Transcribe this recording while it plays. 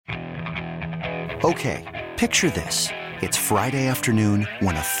Okay, picture this. It's Friday afternoon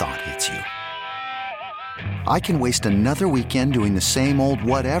when a thought hits you. I can waste another weekend doing the same old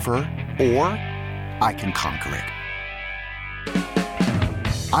whatever, or I can conquer it.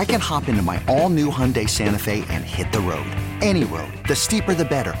 I can hop into my all-new Hyundai Santa Fe and hit the road. Any road. The steeper, the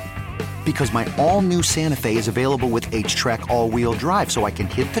better. Because my all-new Santa Fe is available with H-Track all-wheel drive, so I can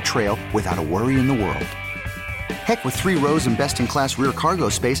hit the trail without a worry in the world. Heck, with 3 rows and best-in-class rear cargo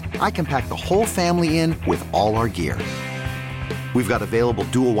space, I can pack the whole family in with all our gear. We've got available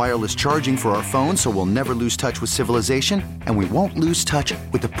dual wireless charging for our phones, so we'll never lose touch with civilization, and we won't lose touch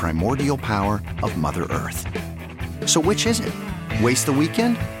with the primordial power of Mother Earth. So which is it? Waste the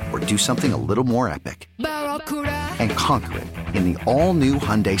weekend or do something a little more epic? And conquer it in the all-new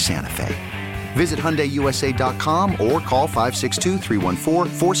Hyundai Santa Fe. Visit HyundaiUSA.com or call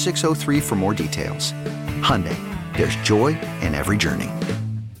 562-314-4603 for more details. Hyundai, there's joy in every journey.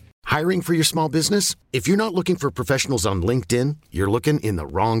 Hiring for your small business? If you're not looking for professionals on LinkedIn, you're looking in the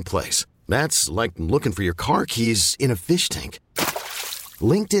wrong place. That's like looking for your car keys in a fish tank.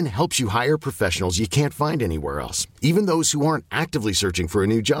 LinkedIn helps you hire professionals you can't find anywhere else, even those who aren't actively searching for a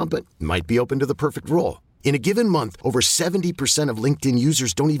new job but might be open to the perfect role. In a given month, over 70% of LinkedIn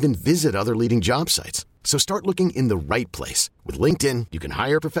users don't even visit other leading job sites. So start looking in the right place. With LinkedIn, you can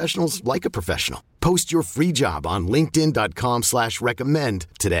hire professionals like a professional. Post your free job on linkedin.com/recommend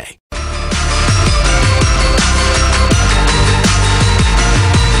today.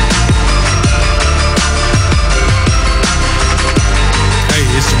 Hey,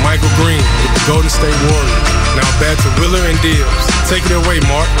 it's Michael Green with the Golden State Warriors. Now back to Willard and Dibbs. Take it away,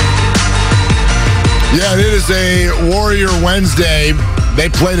 Mark. Yeah, it is a Warrior Wednesday. They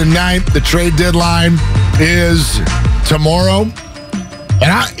play tonight. The trade deadline is tomorrow.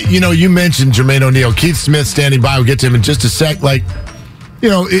 And you mentioned Jermaine O'Neal. Keith Smith standing by. We'll get to him in just a sec.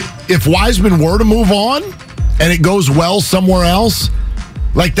 If Wiseman were to move on and it goes well somewhere else,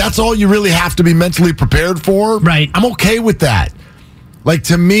 that's all you really have to be mentally prepared for. Right. I'm okay with that.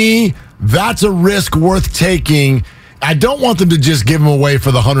 To me, that's a risk worth taking. I don't want them to just give him away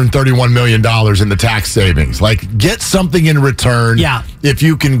for the $131 million in the tax savings. Get something in return. Yeah. If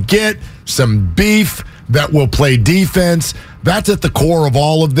you can get some beef that will play defense, that's at the core of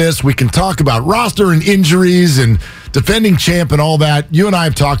all of this. We can talk about roster and injuries and defending champ and all that. You and I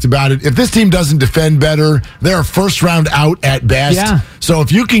have talked about it. If this team doesn't defend better, they're a first round out at best. Yeah. So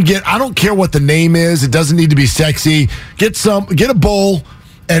if you can get, I don't care what the name is, it doesn't need to be sexy. Get a bowl.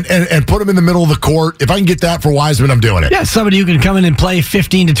 And put him in the middle of the court. If I can get that for Wiseman, I'm doing it. Yeah, somebody who can come in and play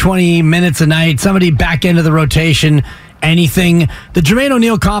 15 to 20 minutes a night, somebody back into the rotation, anything. The Jermaine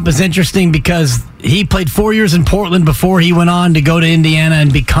O'Neal comp is interesting because he played 4 years in Portland before he went on to go to Indiana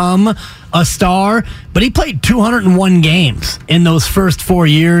and become a star, but he played 201 games in those first 4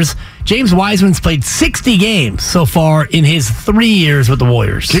 years. James Wiseman's played 60 games so far in his 3 years with the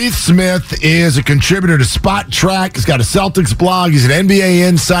Warriors. Keith Smith is a contributor to Spot Track. He's got a Celtics blog. He's an NBA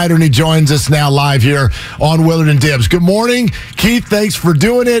insider, and he joins us now live here on Willard and Dibbs. Good morning, Keith. Thanks for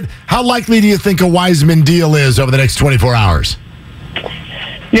doing it. How likely do you think a Wiseman deal is over the next 24 hours?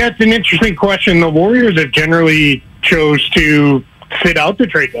 Yeah, it's an interesting question. The Warriors have generally chose to sit out the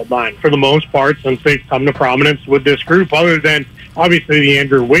trade deadline for the most part since they've come to prominence with this group, other than obviously the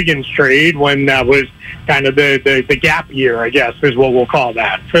Andrew Wiggins trade when that was kind of the gap year, I guess, is what we'll call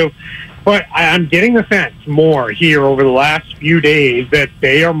that. So, but I'm getting the sense more here over the last few days that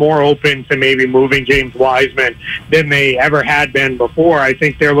they are more open to maybe moving James Wiseman than they ever had been before. I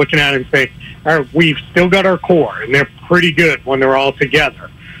think they're looking at it and saying, all right, we've still got our core, and they're pretty good when they're all together.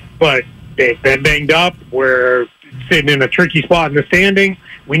 But they've been banged up. We're sitting in a tricky spot in the standing.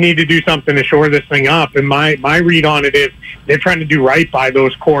 We need to do something to shore this thing up. And my read on it is they're trying to do right by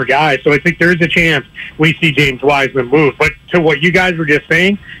those core guys. So I think there is a chance we see James Wiseman move. But to what you guys were just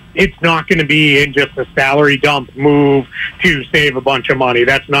saying, it's not going to be in just a salary dump move to save a bunch of money.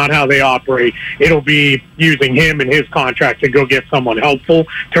 That's not how they operate. It'll be using him and his contract to go get someone helpful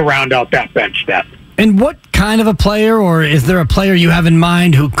to round out that bench depth. And what kind of a player, or is there a player you have in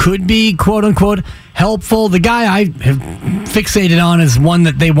mind who could be, quote-unquote, helpful? The guy I have fixated on is one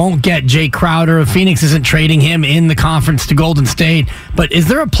that they won't get, Jay Crowder. Phoenix isn't trading him in the conference to Golden State. But is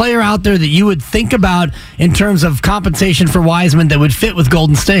there a player out there that you would think about in terms of compensation for Wiseman that would fit with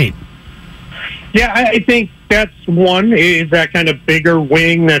Golden State? Yeah, I think that's one, is that kind of bigger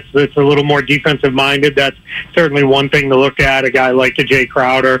wing that's a little more defensive-minded. That's certainly one thing to look at, a guy like a Jay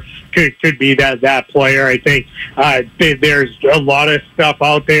Crowder. could be that player. I think there's a lot of stuff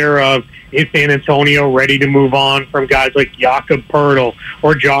out there of, is San Antonio ready to move on from guys like Jakob Poeltl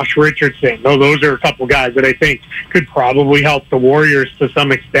or Josh Richardson? No, those are a couple guys that I think could probably help the Warriors to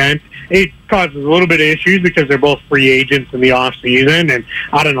some extent. It causes a little bit of issues because they're both free agents in the offseason, and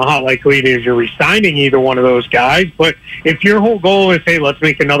I don't know how likely it is you're re-signing either one of those guys. But if your whole goal is, hey, let's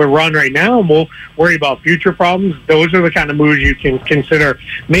make another run right now and we'll worry about future problems, those are the kind of moves you can consider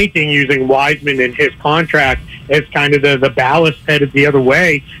making, using Wiseman and his contract as kind of the ballast headed the other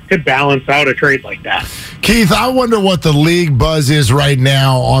way to balance out a trade like that. Keith, I wonder what the league buzz is right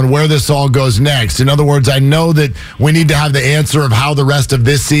now on where this all goes next. In other words, I know that we need to have the answer of how the rest of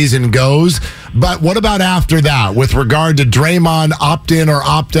this season goes, but what about after that with regard to Draymond opt-in or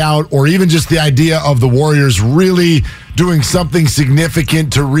opt-out, or even just the idea of the Warriors really doing something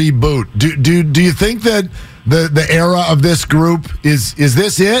significant to reboot? Do you think that the era of this group, is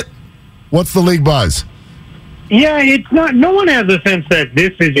this it? What's the league buzz? Yeah, it's not. No one has a sense that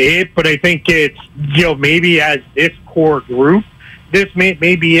this is it, but I think it's, maybe as this core group, this may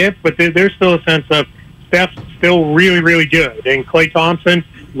be it. But there's still a sense of Steph's still really, really good, and Klay Thompson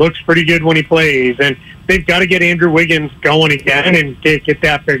looks pretty good when he plays, and they've got to get Andrew Wiggins going again and get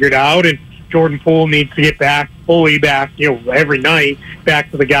that figured out. And Jordan Poole needs to get fully back, every night back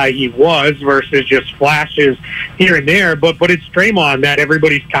to the guy he was versus just flashes here and there. But it's Draymond that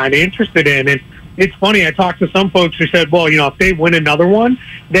everybody's kind of interested in. And it's funny, I talked to some folks who said, well, if they win another one,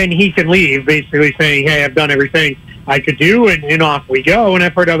 then he can leave, basically saying, hey, I've done everything I could do, and off we go. And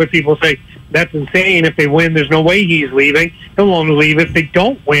I've heard other people say, that's insane. If they win, there's no way he's leaving. He'll only leave if they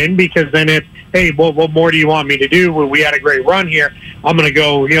don't win, because then it's, hey, what more do you want me to do? Well, we had a great run here. I'm going to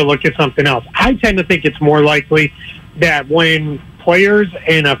go look at something else. I tend to think it's more likely that when players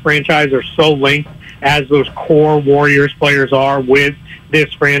in a franchise are so linked as those core Warriors players are with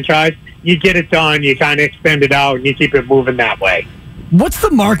this franchise, you get it done, you kind of extend it out, and you keep it moving that way. What's the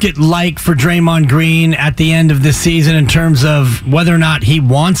market like for Draymond Green at the end of this season in terms of whether or not he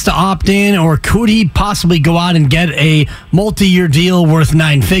wants to opt in, or could he possibly go out and get a multi-year deal worth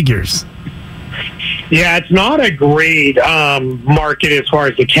 9 figures? Yeah, it's not a great market as far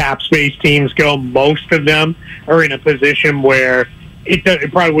as the cap space teams go. Most of them are in a position where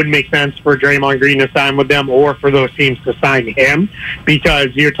it probably wouldn't make sense for Draymond Green to sign with them, or for those teams to sign him,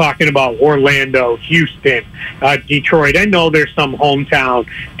 because you're talking about Orlando, Houston, Detroit. I know there's some hometown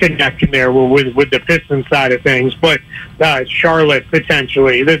connection there with the Pistons side of things, but Charlotte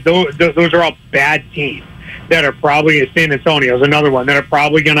potentially. Those are all bad teams that are probably, San Antonio is another one, that are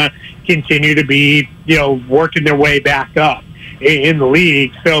probably going to continue to be, working their way back up in the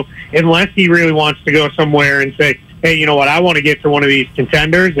league. So unless he really wants to go somewhere and say, hey, you know what, I want to get to one of these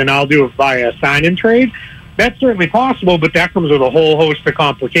contenders and I'll do it via sign and trade, that's certainly possible, but that comes with a whole host of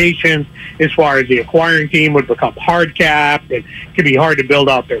complications as far as the acquiring team would become hard capped, and it could be hard to build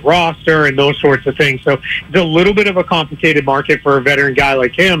out their roster and those sorts of things. So it's a little bit of a complicated market for a veteran guy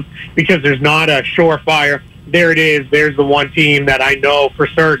like him, because there's not a surefire, there it is, there's the one team that I know for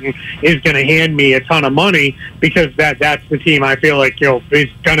certain is going to hand me a ton of money, because that's the team I feel like is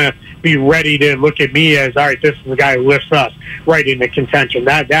going to be ready to look at me as, all right, this is the guy who lifts us right into contention.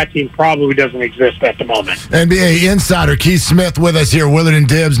 That team probably doesn't exist at the moment. NBA insider Keith Smith with us here, Willard and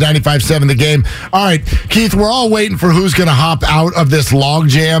Dibs, 95.7 The Game. All right, Keith, we're all waiting for who's going to hop out of this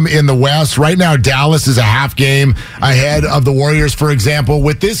logjam in the West. Right now, Dallas is a half game ahead of the Warriors, for example.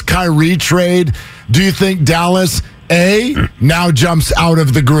 With this Kyrie trade, do you think Dallas, A, now jumps out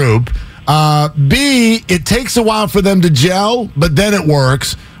of the group, B, it takes a while for them to gel, but then it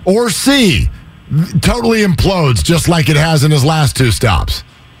works, or C, totally implodes just like it has in his last 2 stops?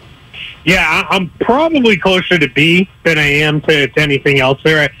 Yeah, I'm probably closer to B than I am to anything else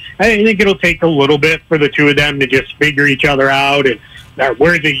there. I think it'll take a little bit for the two of them to just figure each other out, and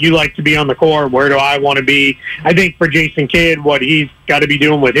where do you like to be on the court? Where do I want to be? I think for Jason Kidd, what he's got to be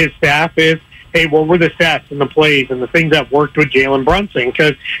doing with his staff is, hey, what were the sets and the plays and the things that worked with Jalen Brunson?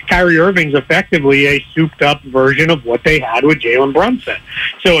 Because Kyrie Irving's effectively a souped-up version of what they had with Jalen Brunson.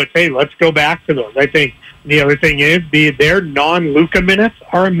 So it's, hey, let's go back to those. I think the other thing is their non-Luka minutes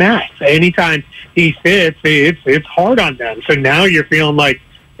are a mess. Anytime he sits, it's hard on them. So now you're feeling like,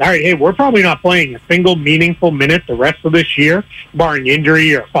 all right, hey, we're probably not playing a single meaningful minute the rest of this year, barring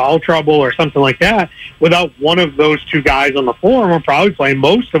injury or foul trouble or something like that, without one of those two guys on the floor. And we're probably playing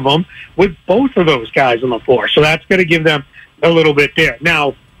most of them with both of those guys on the floor. So that's going to give them a little bit there.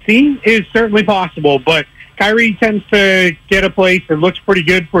 Now, C is certainly possible, but Kyrie tends to get a place that looks pretty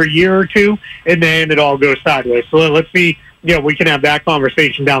good for a year or two, and then it all goes sideways. So let's see we can have that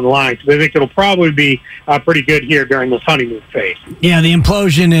conversation down the line, because I think it'll probably be pretty good here during this honeymoon phase. Yeah, the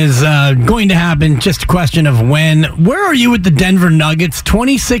implosion is going to happen. Just a question of when. Where are you with the Denver Nuggets?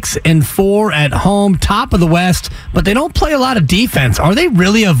 26-4 at home, top of the West, but they don't play a lot of defense. Are they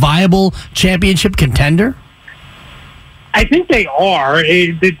really a viable championship contender? I think they are.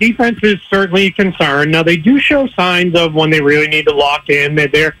 The defense is certainly a concern. Now, they do show signs of when they really need to lock in,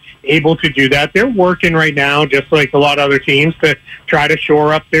 that they're able to do that. They're working right now, just like a lot of other teams, to try to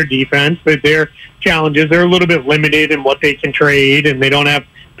shore up their defense. But their challenges, they're a little bit limited in what they can trade, and they don't have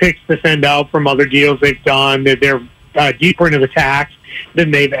picks to send out from other deals they've done. They're deeper into the tax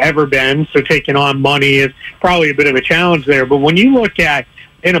than they've ever been, so taking on money is probably a bit of a challenge there. But when you look at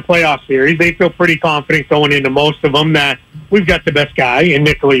in a playoff series, they feel pretty confident going into most of them that we've got the best guy in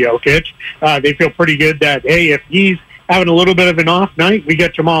Nikola Jokic. They feel pretty good that, hey, if he's having a little bit of an off night, we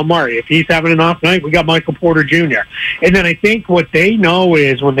got Jamal Murray. If he's having an off night, we got Michael Porter Jr. And then I think what they know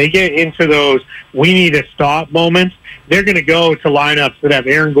is when they get into those we need to stop moments, they're going to go to lineups that have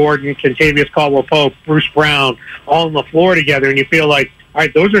Aaron Gordon, Kentavious Caldwell-Pope, Bruce Brown all on the floor together, and you feel like, all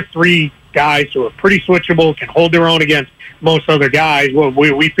right, those are three guys who are pretty switchable, can hold their own against most other guys. Well,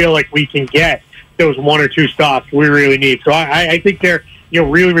 we feel like we can get those one or two stops we really need. So I think they're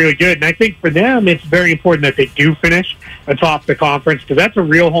really, really good. And I think for them, it's very important that they do finish atop the conference, because that's a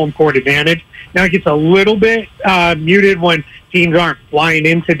real home court advantage. Now, it gets a little bit muted when teams aren't flying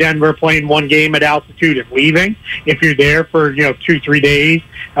into Denver, playing one game at altitude and leaving. If you're there for 2-3 days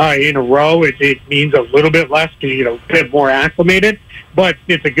in a row, it means a little bit less because you get a bit more acclimated. But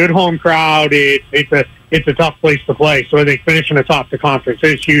it's a good home crowd. It's a tough place to play. So I think finishing atop the conference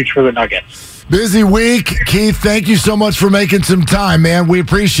is huge for the Nuggets. Busy week. Keith, thank you so much for making some time, man. We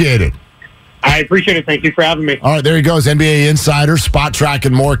appreciate it. I appreciate it. Thank you for having me. All right, there he goes, NBA Insider, Spot Track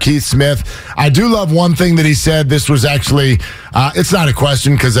and more, Keith Smith. I do love one thing that he said. This was actually, it's not a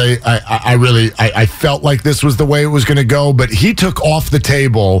question because I felt like this was the way it was going to go, but he took off the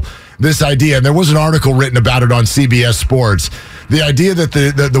table this idea, and there was an article written about it on CBS Sports, the idea that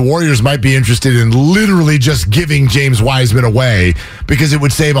the Warriors might be interested in literally just giving James Wiseman away because it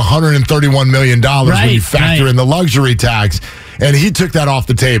would save $131 million when you factor in the luxury tax. And he took that off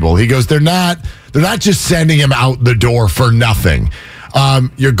the table. He goes, they're not just sending him out the door for nothing.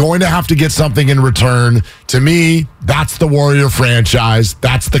 You're going to have to get something in return. To me, that's the Warrior franchise.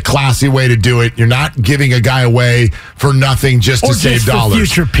 That's the classy way to do it. You're not giving a guy away for nothing just to save dollars.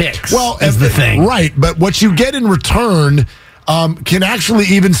 Future picks. Well, is the thing. Right, but what you get in return can actually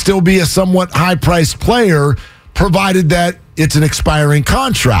even still be a somewhat high-priced player, provided that it's an expiring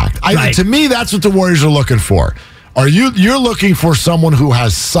contract. To me, that's what the Warriors are looking for. You're looking for someone who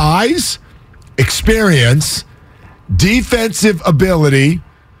has size, experience, defensive ability,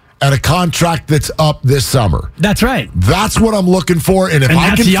 and a contract that's up this summer. That's right. That's what I'm looking for, and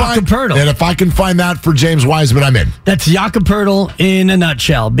if I can find that for James Wiseman, I'm in. That's Jakob Poeltl in a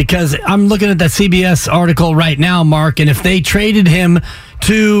nutshell. Because I'm looking at that CBS article right now, Mark, and if they traded him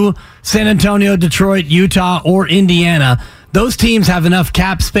to San Antonio, Detroit, Utah, or Indiana, those teams have enough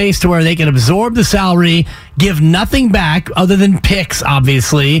cap space to where they can absorb the salary, give nothing back other than picks,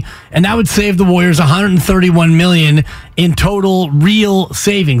 obviously, and that would save the Warriors $131 million in total real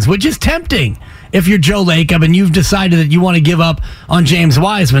savings, which is tempting if you're Joe Lacob and you've decided that you want to give up on James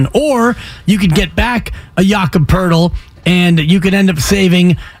Wiseman. Or you could get back a Jakob Poeltl and you could end up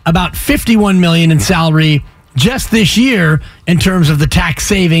saving about $51 million in salary just this year in terms of the tax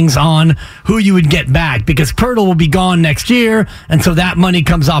savings on who you would get back, because Poeltl will be gone next year, and so that money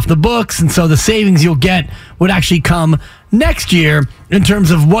comes off the books, and so the savings you'll get would actually come next year in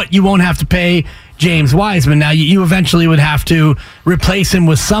terms of what you won't have to pay James Wiseman. Now, you eventually would have to replace him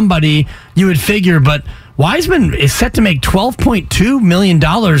with somebody, you would figure, but Wiseman is set to make $12.2 million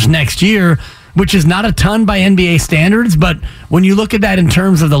next year, which is not a ton by NBA standards, but when you look at that in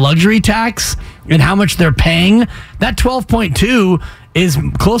terms of the luxury tax and how much they're paying, that 12.2 is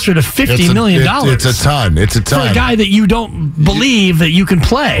closer to $50 million. It's a ton. It's a ton. For a guy that you don't believe that you can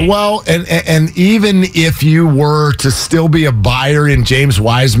play. Well, and even if you were to still be a buyer in James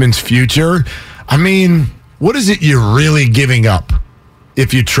Wiseman's future, I mean, what is it you're really giving up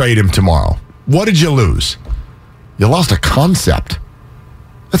if you trade him tomorrow? What did you lose? You lost a concept.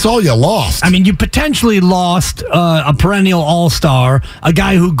 That's all you lost. I mean, you potentially lost a perennial all-star, a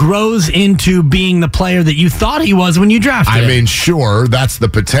guy who grows into being the player that you thought he was when you drafted him. I mean, sure, that's the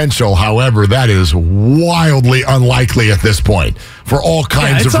potential. However, that is wildly unlikely at this point for all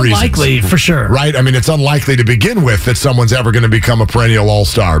kinds of reasons. It's unlikely, for sure. Right? I mean, it's unlikely to begin with that someone's ever going to become a perennial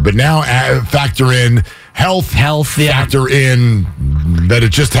all-star. But now factor in health, factor in that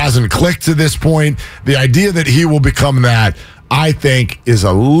it just hasn't clicked to this point. The idea that he will become that, I think, is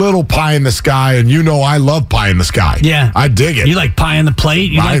a little pie in the sky, and you know I love pie in the sky. Yeah. I dig it. You like pie in the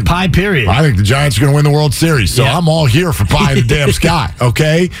plate? You like pie, period. I think the Giants are going to win the World Series, so I'm all here for pie in the damn sky,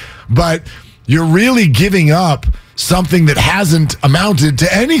 okay? But you're really giving up something that hasn't amounted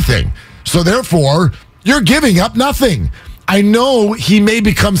to anything. So therefore, you're giving up nothing. I know he may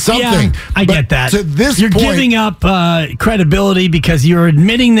become something. Yeah, I get that. To this you're point, giving up credibility because you're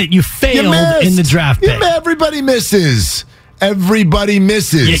admitting that you failed in the draft pick. Everybody misses. Everybody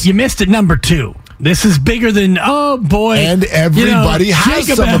misses. You missed at number 2. This is bigger than, oh boy. And everybody has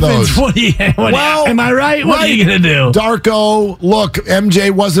Jacob some Evans, of those. Am I right? What are you going to do? Darko, look,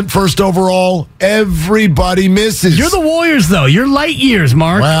 MJ wasn't first overall. Everybody misses. You're the Warriors, though. You're light years,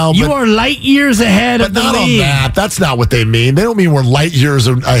 Mark. Well, you are light years ahead of the not league. On that. That's not what they mean. They don't mean we're light years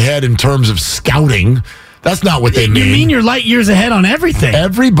ahead in terms of scouting. That's not what they mean. You mean you're light years ahead on everything.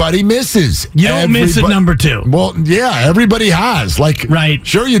 Everybody misses. You don't miss at number 2. Well, yeah, everybody has. Right.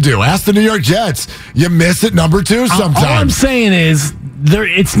 Sure you do. Ask the New York Jets. You miss at number 2 sometimes. All I'm saying is,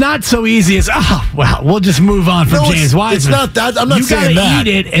 it's not so easy as, we'll just move on from James Wiseman. It's not that. I'm not saying that. You got to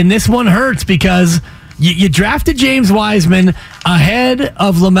eat it, and this one hurts because you drafted James Wiseman ahead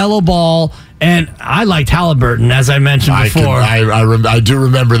of LaMelo Ball, and I liked Halliburton, as I mentioned before. I do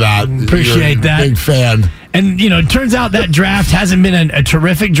remember that. Appreciate that. Big fan. And, it turns out that draft hasn't been a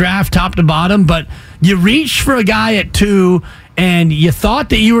terrific draft top to bottom, but you reached for a guy at 2, and you thought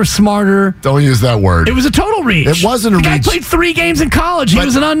that you were smarter. Don't use that word. It was a total reach. It wasn't a reach. The guy played 3 games in college. He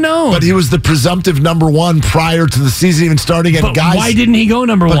was an unknown. But he was the presumptive number 1 prior to the season even starting. And why didn't he go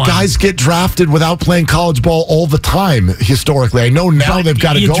number 1? But guys get drafted without playing college ball all the time, historically. I know now they've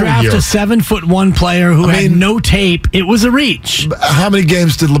got to go here. You draft a 7'1" player who had no tape. It was a reach. How many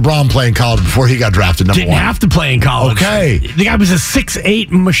games did LeBron play in college before he got drafted number 1? Didn't have to play in college. Okay. The guy was a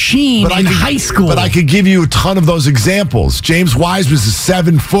 6'8" machine in high school. But I could give you a ton of those examples. James Wise was a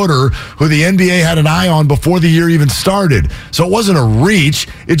 7-footer who the NBA had an eye on before the year even started. So it wasn't a reach.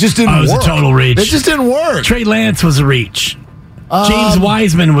 It just didn't work. It was a total reach. It just didn't work. Trey Lance was a reach. James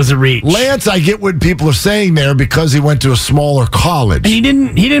Wiseman was a reach. Lance, I get what people are saying there because he went to a smaller college. And he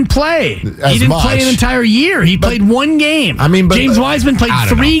didn't play. He didn't play an entire year. He played 1 game. James Wiseman played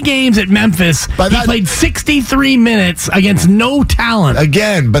 3 games at Memphis. He played 63 minutes against no talent.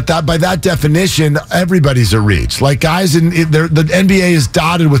 Again, but by that definition, everybody's a reach. Like guys the NBA is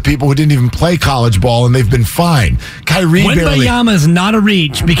dotted with people who didn't even play college ball and they've been fine. Kyrie Wembanyama is not a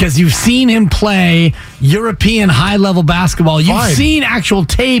reach because you've seen him play European high-level basketball. You've seen actual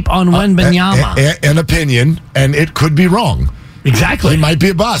tape on Wembanyama. An opinion, and it could be wrong. Exactly. He might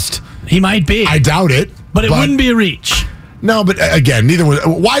be a bust. He might be. I doubt it. But it wouldn't be a reach. No, but again, neither was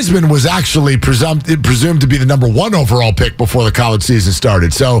Wiseman was actually presumed to be the number 1 overall pick before the college season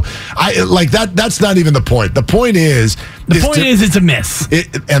started. So that's not even the point. The point is it's a miss.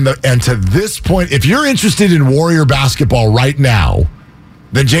 And to this point, if you're interested in Warrior basketball right now,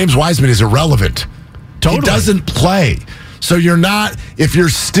 then James Wiseman is irrelevant. Totally. He doesn't play. So you're not, if you're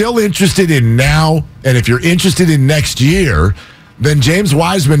still interested in now, and if you're interested in next year, then James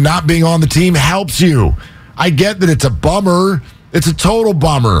Wiseman not being on the team helps you. I get that it's a bummer. It's a total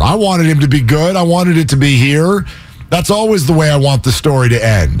bummer. I wanted him to be good. I wanted it to be here. That's always the way I want the story to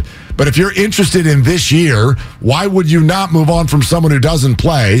end. But if you're interested in this year, why would you not move on from someone who doesn't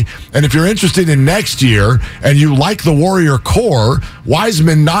play? And if you're interested in next year and you like the Warrior core,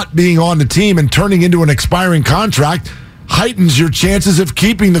 Wiseman not being on the team and turning into an expiring contract heightens your chances of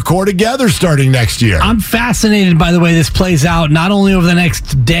keeping the core together starting next year. I'm fascinated by the way this plays out, not only over the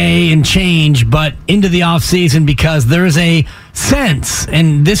next day and change, but into the offseason, because there's a sense,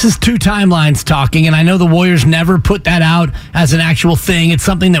 and this is 2 timelines talking, and I know the Warriors never put that out as an actual thing. It's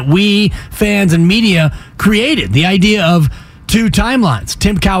something that we, fans and media, created. The idea of 2 timelines.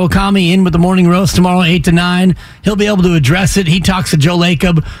 Tim Kawakami in with the Morning Roast tomorrow, 8 to 9. He'll be able to address it. He talks to Joe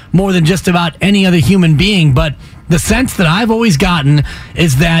Lacob more than just about any other human being, but the sense that I've always gotten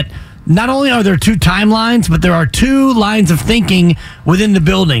is that not only are there 2 timelines, but there are 2 lines of thinking within the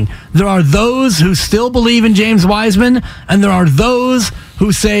building. There are those who still believe in James Wiseman, and there are those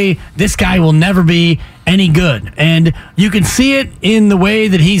who say this guy will never be any good. And you can see it in the way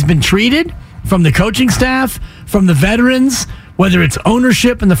that he's been treated from the coaching staff, from the veterans, whether it's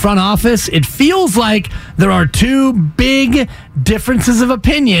ownership in the front office, it feels like there are two big differences of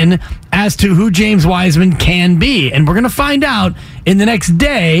opinion as to who James Wiseman can be. And we're going to find out in the next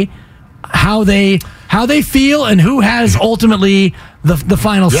day how they feel and who has ultimately the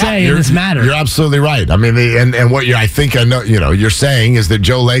final say in this matter. You're absolutely right. I mean, and what I know, you're saying is that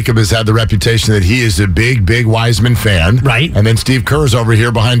Joe Lacob has had the reputation that he is a big Wiseman fan. Right. And then Steve Kerr's over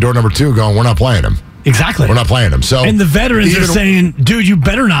here behind door number 2 going, we're not playing him. Exactly. We're not playing him. So, and the veterans are saying, dude, you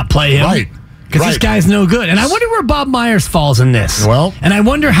better not play him. Right. Because this guy's no good. And I wonder where Bob Myers falls in this. Well, and I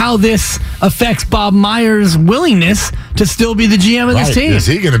wonder how this affects Bob Myers' willingness to still be the GM of this team. Is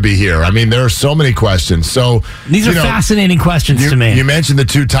he going to be here? I mean, there are so many questions. So these are fascinating questions to me. You mentioned the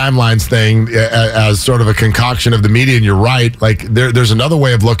 2 timelines thing as sort of a concoction of the media, and you're right. Like there's another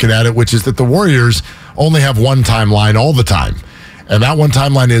way of looking at it, which is that the Warriors only have one timeline all the time. And that one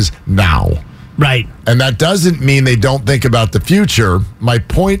timeline is now. Right. And that doesn't mean they don't think about the future. My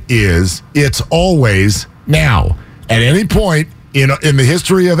point is, it's always now. At any point in the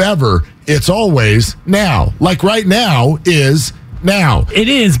history of ever, it's always now. Like right now is now. It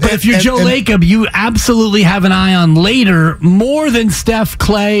is, but if you're Joe Lacob, you absolutely have an eye on later more than Steph,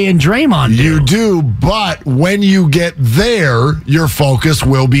 Clay, and Draymond do. You do, but when you get there, your focus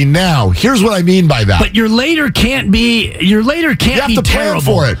will be now. Here's what I mean by that. But your later can't be terrible. You have to plan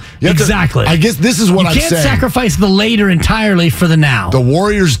for it. Exactly. I guess this is what I'm saying. You can't sacrifice the later entirely for the now. The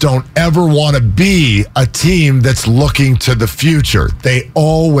Warriors don't ever want to be a team that's looking to the future. They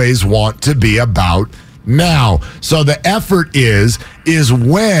always want to be about now. So the effort is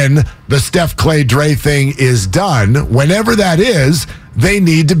when the Steph, Clay, Dre thing is done, whenever that is, they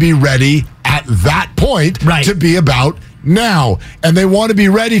need to be ready at that point to be about now. And they want to be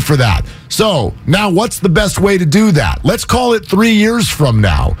ready for that. So now what's the best way to do that? Let's call it 3 years from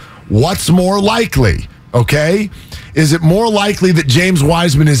now. What's more likely? Okay? Is it more likely that James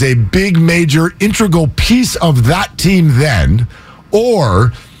Wiseman is a big, major, integral piece of that team then?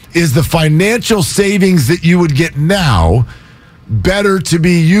 Or is the financial savings that you would get now better to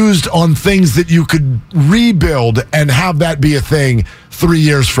be used on things that you could rebuild and have that be a thing 3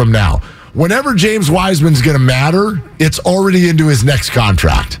 years from now? Whenever James Wiseman's going to matter, it's already into his next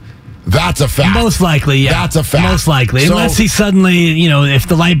contract. That's a fact. Most likely, yeah. That's a fact. Most likely. So, unless he suddenly, if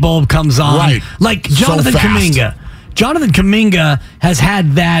the light bulb comes on. Right. Like Jonathan Kuminga. Jonathan Kuminga has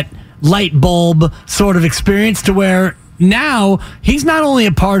had that light bulb sort of experience to where now he's not only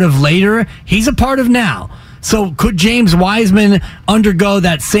a part of later, he's a part of now. So could James Wiseman undergo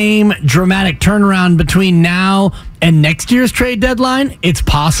that same dramatic turnaround between now and next year's trade deadline? It's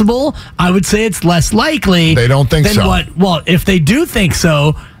possible. I would say it's less likely. They don't think so. Well, if they do think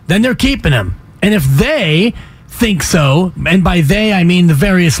so, then they're keeping him. And if they think so, and by they I mean the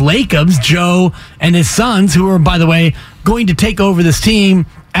various Lacobs, Joe and his sons, who are, by the way, going to take over this team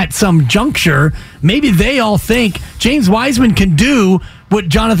at some juncture, maybe they all think James Wiseman can do what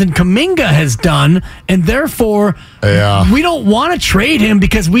Jonathan Kuminga has done, and therefore we don't want to trade him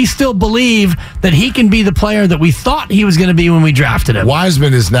because we still believe that he can be the player that we thought he was going to be when we drafted him.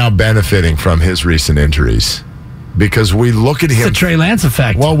 Wiseman is now benefiting from his recent injuries because we look at him... It's the Trey Lance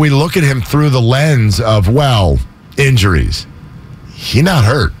effect. Well, we look at him through the lens of, injuries. He's not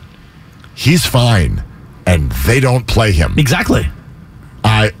hurt. He's fine, and they don't play him. Exactly.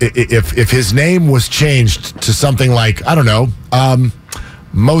 If his name was changed to something like, I don't know,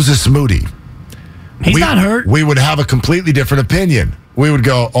 Moses Moody. He's not hurt. We would have a completely different opinion. We would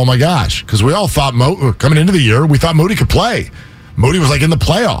go, oh my gosh, because we all thought, coming into the year, we thought Moody could play. Moody was like in the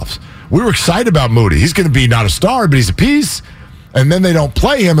playoffs. We were excited about Moody. He's going to be not a star, but he's a piece. And then they don't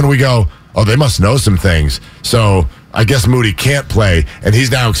play him, and we go, oh, they must know some things. So I guess Moody can't play, and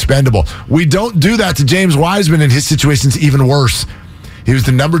he's now expendable. We don't do that to James Wiseman, and his situation's even worse. He was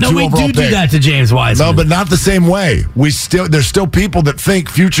the number 2 overall pick. No, we do that to James Wiseman. No, but not the same way. There's still people that think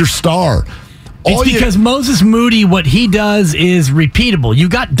future star. It's because Moses Moody, what he does is repeatable. You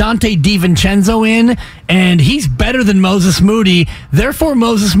got Dante DiVincenzo in, and he's better than Moses Moody. Therefore,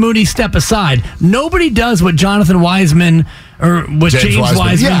 Moses Moody step aside. Nobody does what Jonathan Wiseman or what James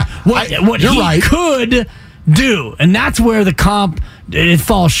Wiseman, what he could do. And that's where the comp, it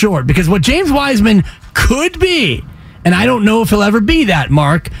falls short. Because what James Wiseman could be, and I don't know if he'll ever be that,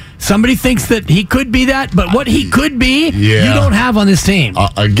 Mark. Somebody thinks that he could be that, but what he could be, you don't have on this team.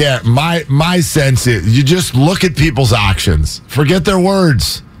 Again, my sense is you just look at people's actions. Forget their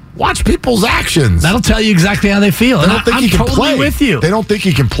words. Watch people's actions. That'll tell you exactly how they feel. They don't think he can totally play. With you. They don't think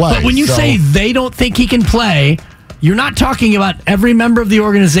he can play. But when you say they don't think he can play, you're not talking about every member of the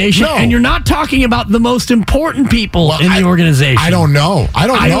organization, No. and you're not talking about the most important people in the organization. I don't know. I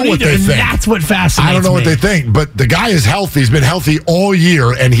don't know what either, they and think. That's what fascinates me. I don't know what they think, but the guy is healthy. He's been healthy all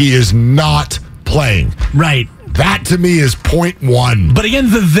year, and he is not playing. Right. That to me is point one. But again,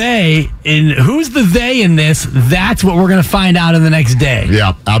 who's the they in this? That's what we're going to find out in the next day.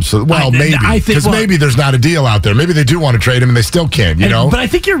 Yeah, absolutely. Well, maybe. Because maybe there's not a deal out there. Maybe they do want to trade him and they still can't, you know? But I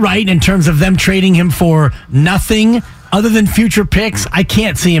think you're right in terms of them trading him for nothing other than future picks. I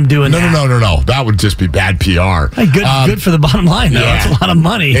can't see him doing that. No. That would just be bad PR. Hey, good for the bottom line, though. Yeah. That's a lot of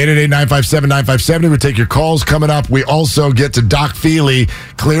money. 888-957-9570. We'll take your calls coming up. We also get to Doc Feely,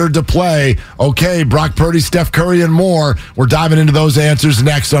 cleared to play. Okay, Brock Purdy, Steph Curry, and more. We're diving into those answers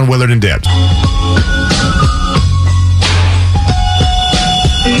next on Willard and Dibs.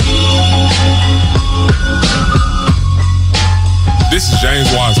 This is James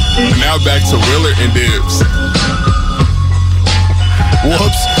Wiseman. Now back to Willard and Dibs.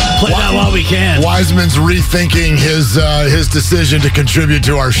 Whoops. Play that while we can. Wiseman's rethinking his decision to contribute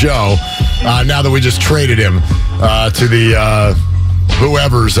to our show now that we just traded him to the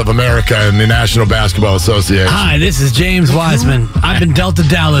whoever's of America and the National Basketball Association. Hi, this is James Wiseman. I've been dealt to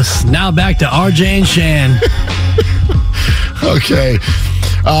Dallas. Now back to RJ and Shan. Okay.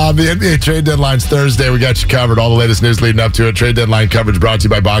 The NBA trade deadline's Thursday. We got you covered. All the latest news leading up to it. Trade deadline coverage brought to you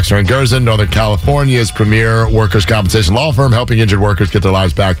by Boxer & Gerson, Northern California's premier workers' compensation law firm, helping injured workers get their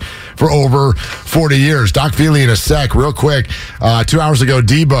lives back for over 40 years. Doc Feely in a sec. Real quick, 2 hours ago,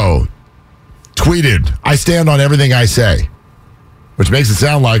 Debo tweeted, "I stand on everything I say," which makes it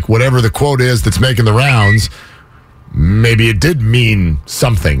sound like whatever the quote is that's making the rounds, maybe it did mean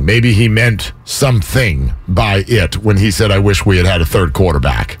something. Maybe he meant something by it when he said, "I wish we had a third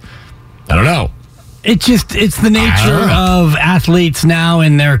quarterback." I don't know. It's the nature of athletes now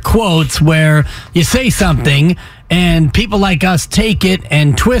in their quotes where you say something and people like us take it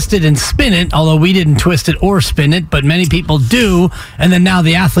and twist it and spin it, although we didn't twist it or spin it, but many people do. And then now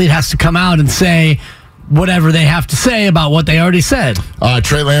the athlete has to come out and say whatever they have to say about what they already said.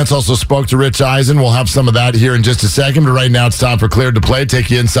 Trey Lance also spoke to Rich Eisen. We'll have some of that here in just a second. But right now it's time for Cleared to Play. Take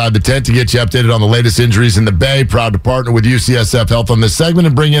you inside the tent to get you updated on the latest injuries in the Bay. Proud to partner with UCSF Health on this segment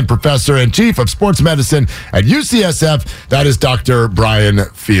and bring in Professor and Chief of Sports Medicine at UCSF. That is Dr. Brian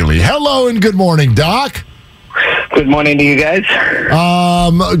Feely. Hello and good morning, Doc. Good morning to you guys.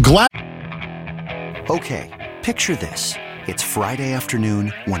 Glad. Okay, picture this. It's Friday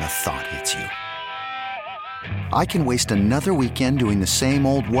afternoon when a thought hits you. I can waste another weekend doing the same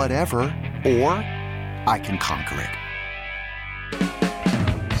old whatever, or I can conquer it.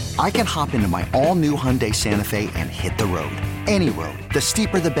 I can hop into my all-new Hyundai Santa Fe and hit the road. Any road. The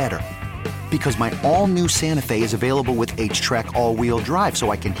steeper, the better. Because my all-new Santa Fe is available with H-Track all-wheel drive,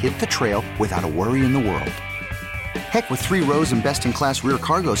 so I can hit the trail without a worry in the world. Heck, with 3 rows and best-in-class rear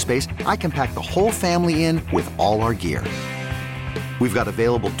cargo space, I can pack the whole family in with all our gear. We've got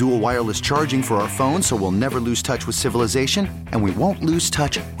available dual wireless charging for our phones, so we'll never lose touch with civilization, and we won't lose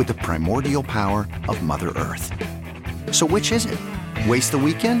touch with the primordial power of Mother Earth. So which is it? Waste the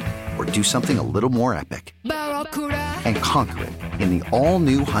weekend or do something a little more epic? And conquer it in the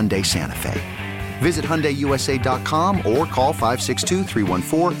all-new Hyundai Santa Fe. Visit HyundaiUSA.com or call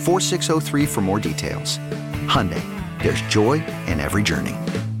 562-314-4603 for more details. Hyundai, there's joy in every journey.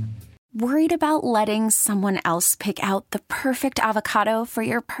 Worried about letting someone else pick out the perfect avocado for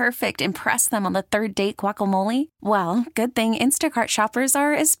your perfect impress them on the third date guacamole? Well, good thing Instacart shoppers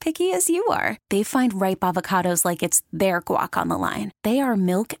are as picky as you are. They find ripe avocados like it's their guac on the line. They are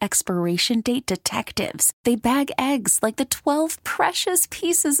milk expiration date detectives. They bag eggs like the 12 precious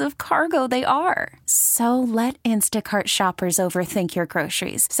pieces of cargo they are. So let Instacart shoppers overthink your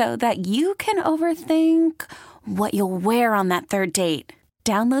groceries so that you can overthink what you'll wear on that third date.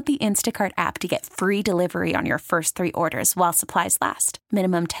 Download the Instacart app to get free delivery on your first 3 orders while supplies last.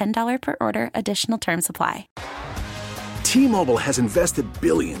 Minimum $10 per order. Additional terms apply. T-Mobile has invested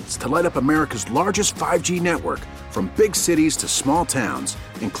billions to light up America's largest 5G network, from big cities to small towns,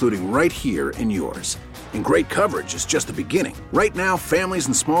 including right here in yours. And great coverage is just the beginning. Right now, families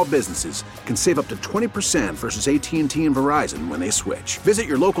and small businesses can save up to 20% versus AT&T and Verizon when they switch. Visit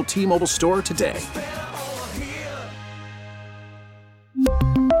your local T-Mobile store today.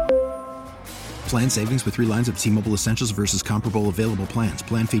 Plan savings with 3 lines of T-Mobile Essentials versus comparable available plans.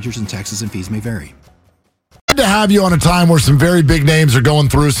 Plan features and taxes and fees may vary. Good to have you on a time where some very big names are going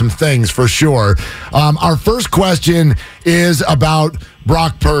through some things for sure. Our first question is about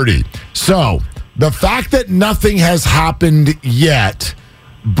Brock Purdy. So the fact that nothing has happened yet,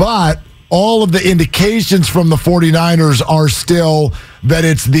 but all of the indications from the 49ers are still that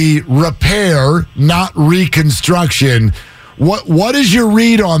it's the repair, not reconstruction. What is your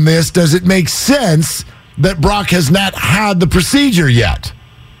read on this? Does it make sense that Brock has not had the procedure yet?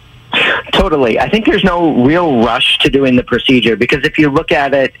 Totally. I think there's no real rush to doing the procedure because if you look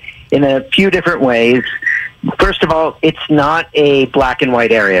at it in a few different ways, first of all, it's not a black and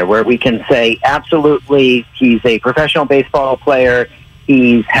white area where we can say absolutely he's a professional baseball player,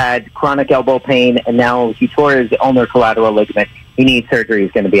 he's had chronic elbow pain, and now he tore his ulnar collateral ligament. He needs surgery.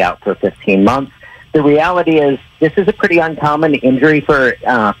 He's going to be out for 15 months. The reality is this is a pretty uncommon injury for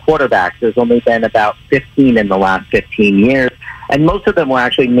quarterbacks. There's only been about 15 in the last 15 years, and most of them were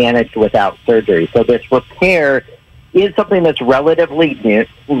actually managed without surgery. So this repair is something that's relatively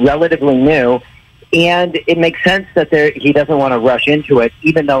new, and it makes sense that he doesn't want to rush into it,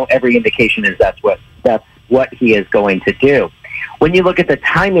 even though every indication is that's what he is going to do. When you look at the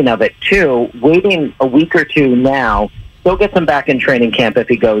timing of it, too, waiting a week or two now, he'll get him back in training camp if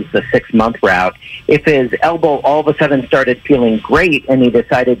he goes the 6-month route. If his elbow all of a sudden started feeling great and he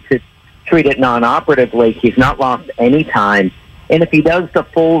decided to treat it non-operatively, he's not lost any time. And if he does the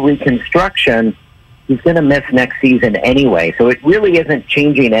full reconstruction, he's going to miss next season anyway. So it really isn't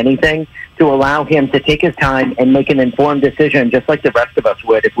changing anything to allow him to take his time and make an informed decision just like the rest of us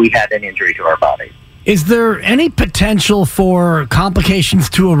would if we had an injury to our body. Is there any potential for complications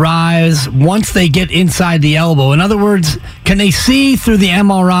to arise once they get inside the elbow? In other words, can they see through the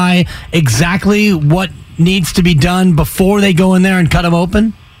MRI exactly what needs to be done before they go in there and cut him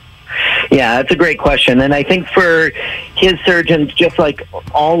open? Yeah, that's a great question. And I think for his surgeons, just like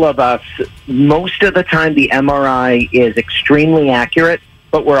all of us, most of the time the MRI is extremely accurate,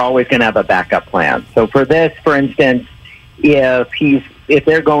 but we're always going to have a backup plan. So for this, for instance, if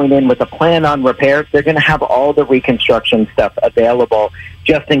they're going in with a plan on repair, they're going to have all the reconstruction stuff available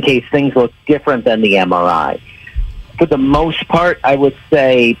just in case things look different than the MRI. For the most part, I would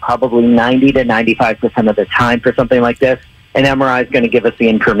say probably 90 to 95% of the time for something like this, an MRI is going to give us the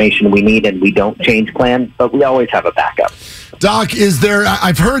information we need and we don't change plans, but we always have a backup. Doc,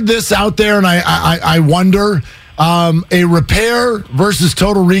 I've heard this out there and I wonder, a repair versus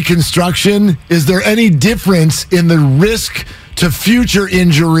total reconstruction, is there any difference in the risk to future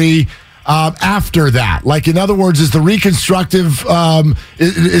injury after that? Like, in other words, is the reconstructive,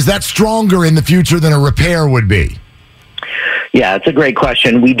 is that stronger in the future than a repair would be? Yeah, it's a great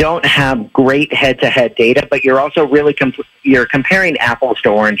question. We don't have great head-to-head data, but you're also really you're comparing apples to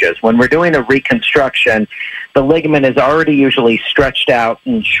oranges. When we're doing a reconstruction, the ligament is already usually stretched out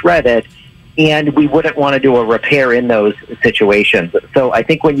and shredded, and we wouldn't want to do a repair in those situations. So I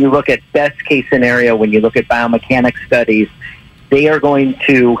think when you look at best-case scenario, when you look at biomechanics studies, they are going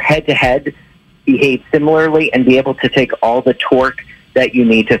to head-to-head behave similarly and be able to take all the torque that you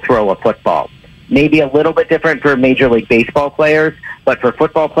need to throw a football. Maybe a little bit different for Major League Baseball players, but for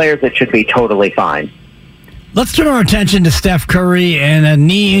football players, it should be totally fine. Let's turn our attention to Steph Curry and a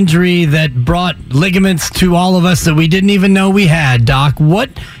knee injury that brought ligaments to all of us that we didn't even know we had, Doc.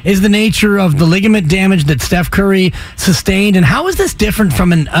 What is the nature of the ligament damage that Steph Curry sustained, and how is this different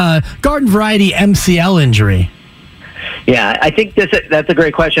from a garden variety MCL injury? Yeah, I think that's a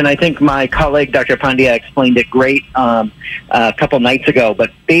great question. I think my colleague, Dr. Pandya, explained it great a couple nights ago.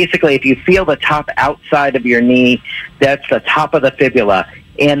 But basically, if you feel the top outside of your knee, that's the top of the fibula.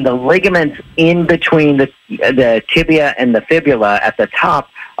 And the ligaments in between the tibia and the fibula at the top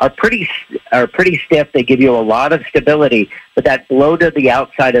are pretty stiff. They give you a lot of stability. But that blow to the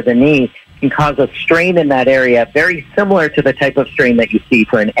outside of the knee can cause a strain in that area, very similar to the type of strain that you see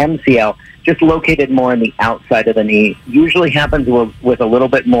for an MCL, just located more on the outside of the knee. Usually happens with a little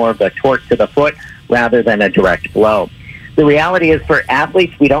bit more of a torque to the foot rather than a direct blow. The reality is for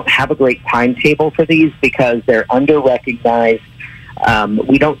athletes, we don't have a great timetable for these because they're under-recognized.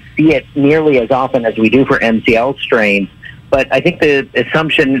 We don't see it nearly as often as we do for MCL strains. But I think the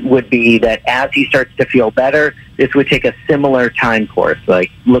assumption would be that as he starts to feel better, this would take a similar time course, like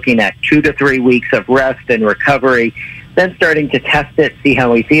looking at 2 to 3 weeks of rest and recovery, then starting to test it, see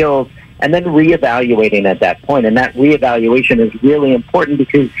how he feels, and then reevaluating at that point. And that reevaluation is really important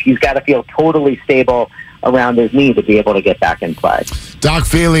because he's got to feel totally stable around his knee to be able to get back in play. Doc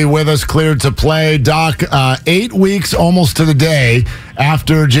Feely with us, cleared to play. Doc, 8 weeks almost to the day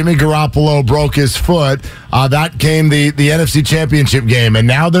after Jimmy Garoppolo broke his foot, that came the NFC Championship game. And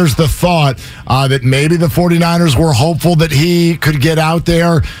now there's the thought that maybe the 49ers were hopeful that he could get out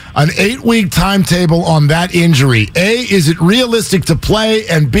there. An 8-week timetable on that injury. A, is it realistic to play?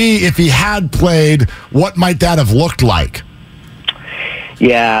 And B, if he had played, what might that have looked like?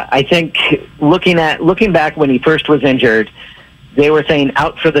 Yeah, I think looking back when he first was injured, they were saying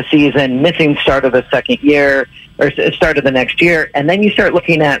out for the season, missing start of the second year or start of the next year. And then you start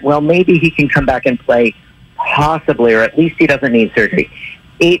looking at, well, maybe he can come back and play possibly, or at least he doesn't need surgery.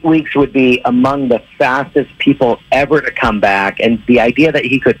 8 weeks would be among the fastest people ever to come back. And the idea that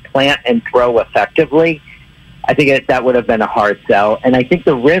he could plant and throw effectively, I think that would have been a hard sell. And I think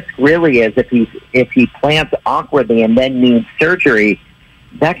the risk really is if he plants awkwardly and then needs surgery,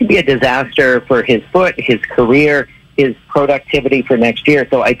 that could be a disaster for his foot, his career, his productivity for next year.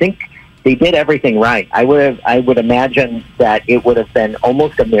 So I think they did everything right. I would imagine that it would have been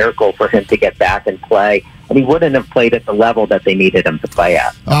almost a miracle for him to get back and play, and he wouldn't have played at the level that they needed him to play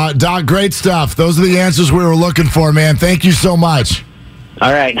at. Doc, great stuff. Those are the answers we were looking for, man. Thank you so much.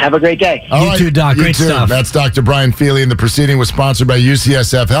 All right. Have a great day. You too, Doc. Great stuff. That's Dr. Brian Feely, and the proceeding was sponsored by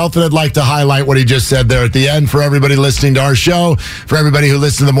UCSF Health. And I'd like to highlight what he just said there at the end for everybody listening to our show, for everybody who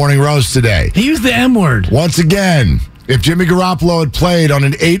listened to the Morning Roast today. He used the M word. Once again, if Jimmy Garoppolo had played on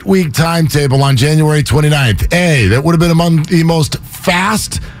an 8-week timetable on January 29th, that would have been among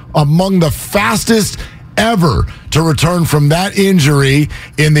the fastest ever to return from that injury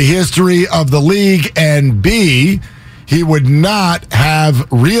in the history of the league, and B, he would not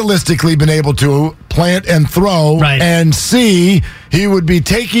have realistically been able to plant and throw, and C, he would be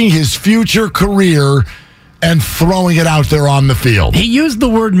taking his future career and throwing it out there on the field. He used the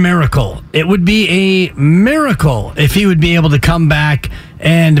word miracle. It would be a miracle if he would be able to come back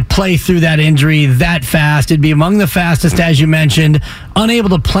and play through that injury that fast. It'd be among the fastest, as you mentioned, unable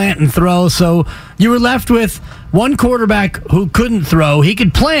to plant and throw. So you were left with one quarterback who couldn't throw. He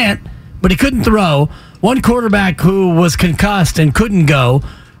could plant, but he couldn't throw. One quarterback who was concussed and couldn't go.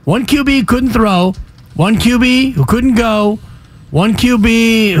 One QB who couldn't throw. One QB who couldn't go. One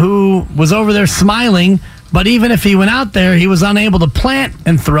QB who was over there smiling, but even if he went out there, he was unable to plant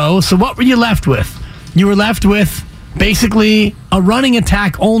and throw. So what were you left with? You were left with basically a running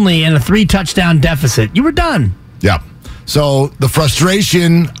attack only and a 3-touchdown deficit. You were done. Yep. So the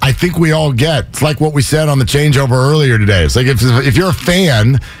frustration, I think we all get. It's like what we said on the changeover earlier today. It's like if you're a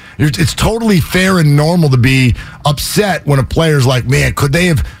fan, it's totally fair and normal to be upset when a player's like, man, could they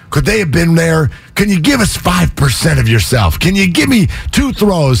have been there? Can you give us 5% of yourself? Can you give me 2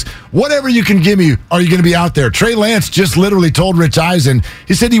 throws? Whatever you can give me, are you going to be out there? Trey Lance just literally told Rich Eisen,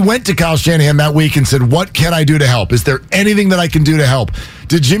 he said he went to Kyle Shanahan that week and said, what can I do to help? Is there anything that I can do to help?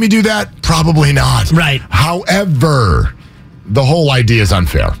 Did Jimmy do that? Probably not. Right. However, the whole idea is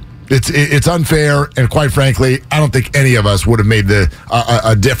unfair. It's unfair, and quite frankly, I don't think any of us would have made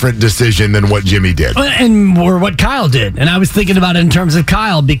a different decision than what Jimmy did. Or what Kyle did. And I was thinking about it in terms of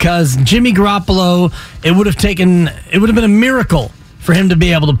Kyle, because Jimmy Garoppolo, it would have been a miracle for him to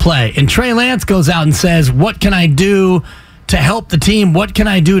be able to play. And Trey Lance goes out and says, what can I do to help the team? What can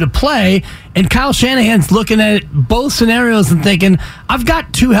I do to play? And Kyle Shanahan's looking at both scenarios and thinking, I've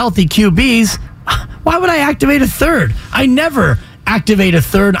got 2 healthy QBs. Why would I activate a third? I never activate a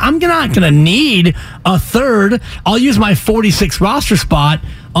third. I'm not going to need a third. I'll use my 46 roster spot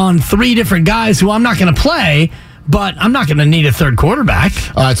on 3 different guys who I'm not going to play, but I'm not going to need a third quarterback.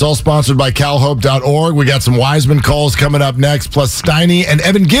 It's all sponsored by calhope.org. We got some Wiseman calls coming up next, plus Steiny and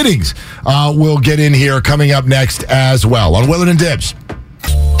Evan Giddings will get in here coming up next as well on Willard and Dibs.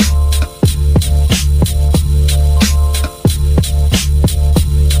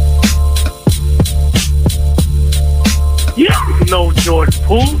 No, George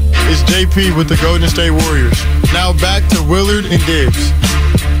Poole. It's JP with the Golden State Warriors. Now back to Willard and Dibs.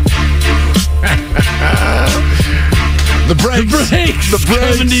 The breaks.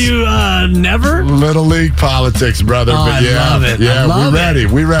 Coming to you never? Little league politics, brother. Oh, but yeah, I love it. Yeah,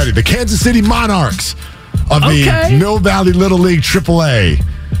 we're ready. The Kansas City Monarchs of the Mill Valley Little League AAA.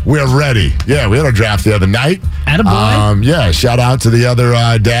 We're ready. Yeah, we had our draft the other night. Attaboy. Yeah, shout out to the other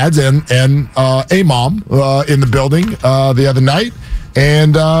dads and a mom in the building the other night.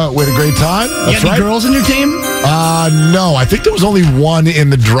 And we had a great time. That's right. Girls in your team? No, I think there was only one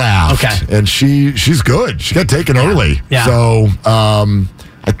in the draft. Okay. And she's good. She got taken early. Yeah. So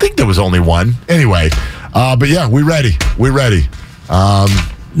I think there was only one. Anyway, but yeah, we're ready. We're ready.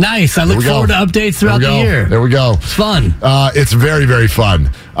 Nice. I look forward to updates throughout the year. There we go. It's fun. It's very, very fun.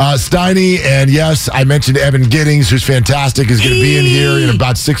 Steiny, and yes, I mentioned Evan Giddings, who's fantastic, is going to be in here in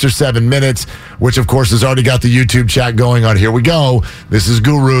about 6 or 7 minutes, which, of course, has already got the YouTube chat going on. Here we go. This is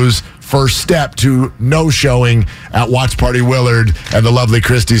Guru's first step to no showing at Watch Party Willard and the lovely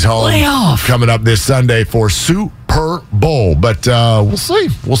Christie's home. Playoff. Coming up this Sunday for Super Bowl. But we'll see.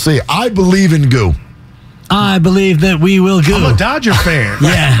 We'll see. I believe in Goo. I believe that we will go. I'm a Dodger fan.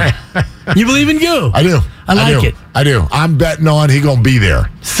 Yeah. You believe in Goo? I do. I like it. I do. I'm betting on he going to be there.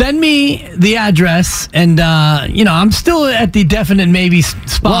 Send me the address, and, I'm still at the definite maybe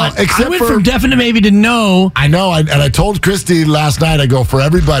spot. Well, except I went from definite maybe to no. I know, and I told Christy last night, I go, for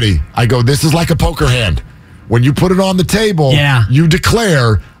everybody, I go, this is like a poker hand. When you put it on the table, you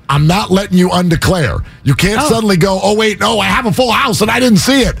declare, I'm not letting you undeclare. You can't suddenly go, oh, wait, no, I have a full house and I didn't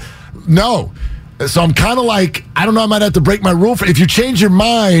see it. No. So I'm kind of like, I don't know, I might have to break my rule. If you change your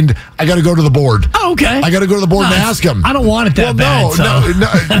mind, I got to go to the board. Oh, okay. I got to go to the board and ask him. I don't want it that bad.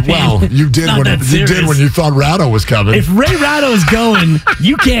 No. Well, you did when you thought Ratto was coming. If Ray Ratto's going,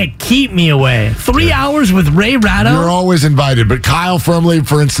 you can't keep me away. 3 hours with Ray Ratto? You're always invited. But Kyle firmly,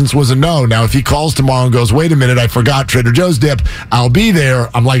 for instance, was a no. Now, if he calls tomorrow and goes, wait a minute, I forgot Trader Joe's dip, I'll be there.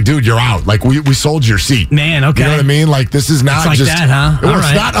 I'm like, dude, you're out. Like, we sold your seat. Man, okay. You know what I mean? Like, this is not it's like just that, huh?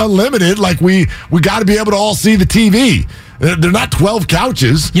 It's not unlimited. Like, we got to be able to all see the TV. They're not 12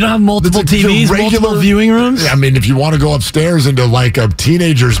 couches. You don't have multiple TVs, multiple viewing rooms? I mean, if you want to go upstairs into like a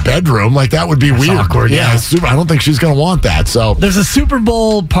teenager's bedroom, like that would be weird. Awkward, yeah. I don't think she's going to want that. So there's a Super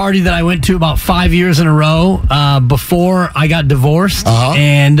Bowl party that I went to about 5 years in a row before I got divorced,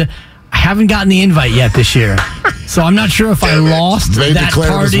 and I haven't gotten the invite yet this year. So I'm not sure if I lost they that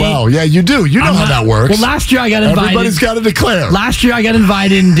declared party. As well. Yeah, you do. You know how that works. Well, last year I got invited. Everybody's got to declare. Last year I got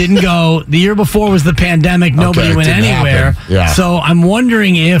invited and didn't go. The year before was the pandemic. Nobody went anywhere. Yeah. So I'm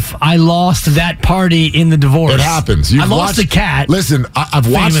wondering if I lost that party in the divorce. It happens. I lost a cat. Listen, I've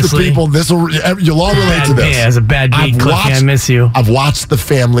watched the people. You'll all relate to this. Yeah, it's a bad beat, Cliffy. I miss you. I've watched the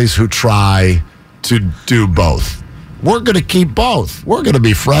families who try to do both. We're going to keep both. We're going to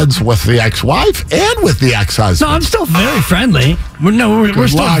be friends with the ex-wife and with the ex-husband. No, I'm still very friendly. We're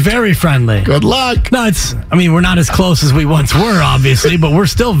still very friendly. Good luck. No, we're not as close as we once were, obviously, but we're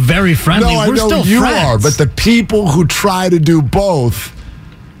still very friendly. No, I know you are, but the people who try to do both,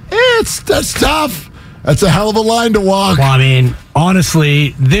 that's tough. That's a hell of a line to walk. Well, I mean,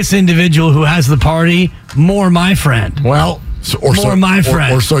 honestly, this individual who has the party, more my friend. Well, my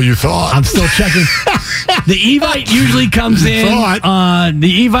friend. Or so you thought. I'm still checking. The Evite usually comes in.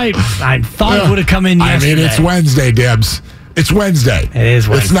 The Evite, I thought it would have come in yesterday. I mean, it's Wednesday, Debs. It's Wednesday. It is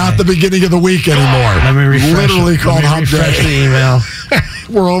Wednesday. It's not the beginning of the week anymore. Let me refresh. Literally called hump day. The email.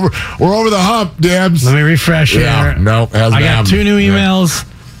 We're over the hump, Debs. Let me refresh here. No, I got 2 new emails.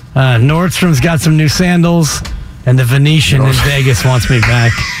 Nordstrom's got some new sandals, and the Venetian in Vegas wants me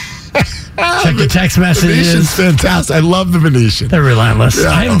back. Check the text messages. Venetian's fantastic. I love the Venetian. They're relentless. Yeah.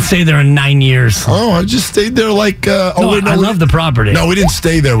 I haven't stayed there in 9 years. Oh, I just stayed there like... I love the property. No, we didn't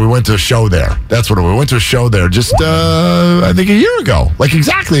stay there. We went to a show there. That's what we went to a show there just, I think, a year ago. Like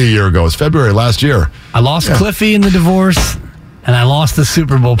exactly a year ago. It was February last year. I lost Cliffy in the divorce, and I lost the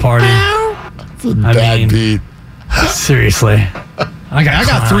Super Bowl party. It's a bad beat. Seriously. I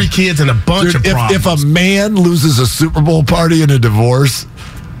got 3 kids and a bunch of problems. If a man loses a Super Bowl party in a divorce...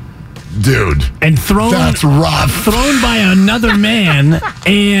 Dude, and that's rough. Thrown by another man,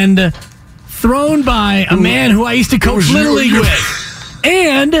 and thrown by a man who I used to coach Little League with,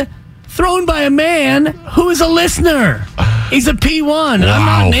 and thrown by a man who is a listener. He's a P1. Wow. I'm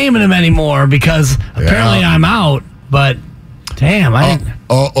not naming him anymore because apparently I'm out. But damn,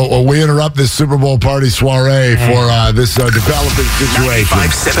 we interrupt this Super Bowl party soiree for this developing situation.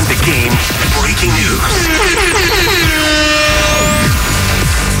 95.7 The Game. Breaking news.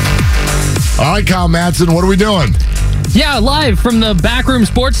 All right, Kyle Madsen, what are we doing? Yeah, live from the Backroom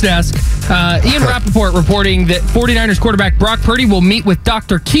Sports Desk, Ian Rappaport reporting that 49ers quarterback Brock Purdy will meet with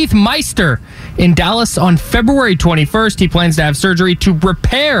Dr. Keith Meister in Dallas on February 21st. He plans to have surgery to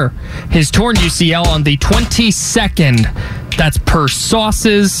repair his torn UCL on the 22nd. That's per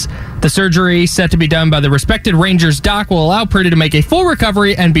sources. The surgery, set to be done by the respected Rangers doc, will allow Purdy to make a full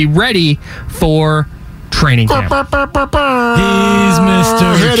recovery and be ready for training camp. He's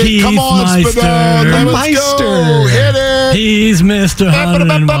Mr. Keith Meister. Hit it. He's Mr.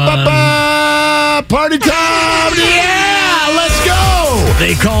 101. Party time. Yeah, let's go.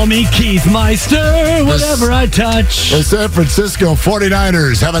 They call me Keith Meister whatever I touch. The San Francisco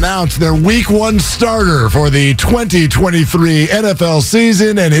 49ers have announced their Week 1 starter for the 2023 NFL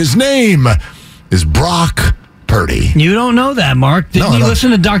season, and his name is Brock Purdy. You don't know that, Mark. Didn't you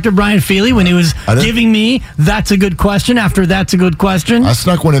listen to Dr. Brian Feely when he was giving me that's a good question after that's a good question? I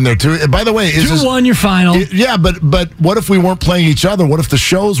snuck one in there, too. By the way, 2-1 your final. But what if we weren't playing each other? What if the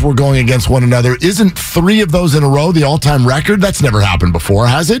shows were going against one another? Isn't 3 of those in a row the all-time record? That's never happened before,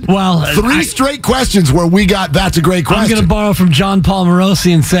 has it? Well, 3 straight questions where we got that's a great question. I'm going to borrow from John Paul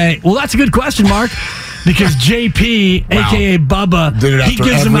Morosi and say, well, that's a good question, Mark. because JP, Wow. a.k.a. Bubba, Did it he after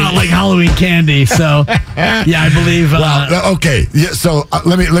gives them every- out like Halloween candy. So, yeah, I believe. Well, okay. Yeah, so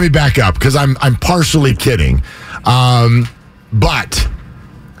let me back up because I'm partially kidding, but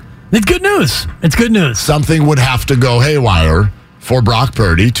it's good news. It's good news. Something would have to go haywire for Brock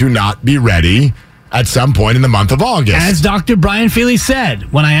Purdy to not be ready at some point in the month of August. As Dr. Brian Feely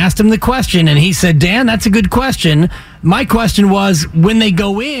said, when I asked him the question, and he said, Dan, that's a good question. My question was, when they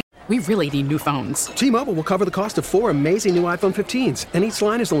go in. We really need new phones. T-Mobile will cover the cost of 4 amazing new iPhone 15s, and each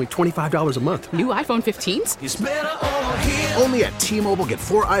line is only $25 a month. New iPhone 15s? It's better over here. Only at T-Mobile, get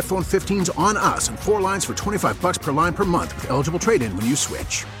 4 iPhone 15s on us and 4 lines for $25 per line per month with eligible trade-in when you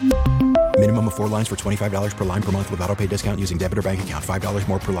switch. Minimum of 4 lines for $25 per line per month with autopay discount using debit or bank account. $5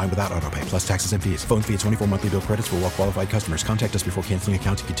 more per line without autopay, plus taxes and fees. Phone fee at 24 monthly bill credits for well-qualified customers. Contact us before canceling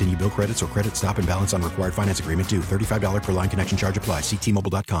account to continue bill credits or credit stop and balance on required finance agreement due. $35 per line connection charge applies. See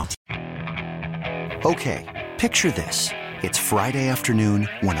T-Mobile.com. Okay, picture this. It's Friday afternoon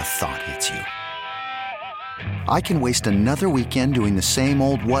when a thought hits you. I can waste another weekend doing the same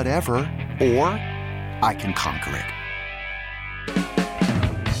old whatever, or I can conquer it.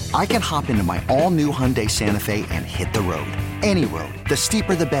 I can hop into my all-new Hyundai Santa Fe and hit the road. Any road. The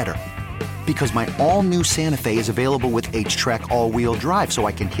steeper, the better. Because my all-new Santa Fe is available with H-Track all-wheel drive, so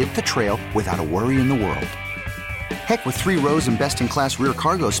I can hit the trail without a worry in the world. Heck, with 3 rows and best-in-class rear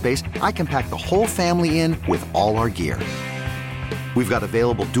cargo space, I can pack the whole family in with all our gear. We've got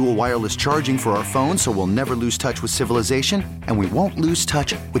available dual wireless charging for our phones, so we'll never lose touch with civilization, and we won't lose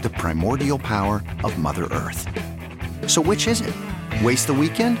touch with the primordial power of Mother Earth. So which is it? Waste the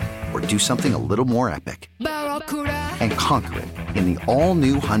weekend or do something a little more epic? And conquer it in the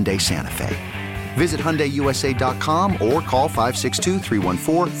all-new Hyundai Santa Fe. Visit HyundaiUSA.com or call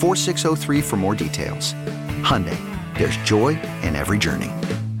 562-314-4603 for more details. Hyundai, there's joy in every journey.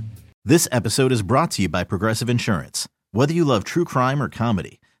 This episode is brought to you by Progressive Insurance. Whether you love true crime or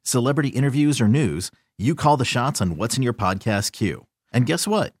comedy, celebrity interviews or news, you call the shots on what's in your podcast queue. And guess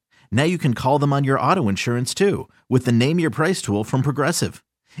what? Now you can call them on your auto insurance too with the Name Your Price tool from Progressive.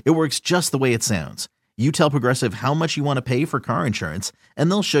 It works just the way it sounds. You tell Progressive how much you want to pay for car insurance, and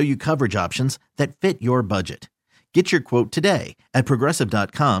they'll show you coverage options that fit your budget. Get your quote today at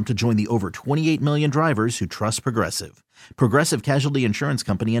Progressive.com to join the over 28 million drivers who trust Progressive. Progressive Casualty Insurance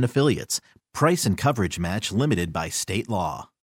Company and Affiliates. Price and coverage match limited by state law.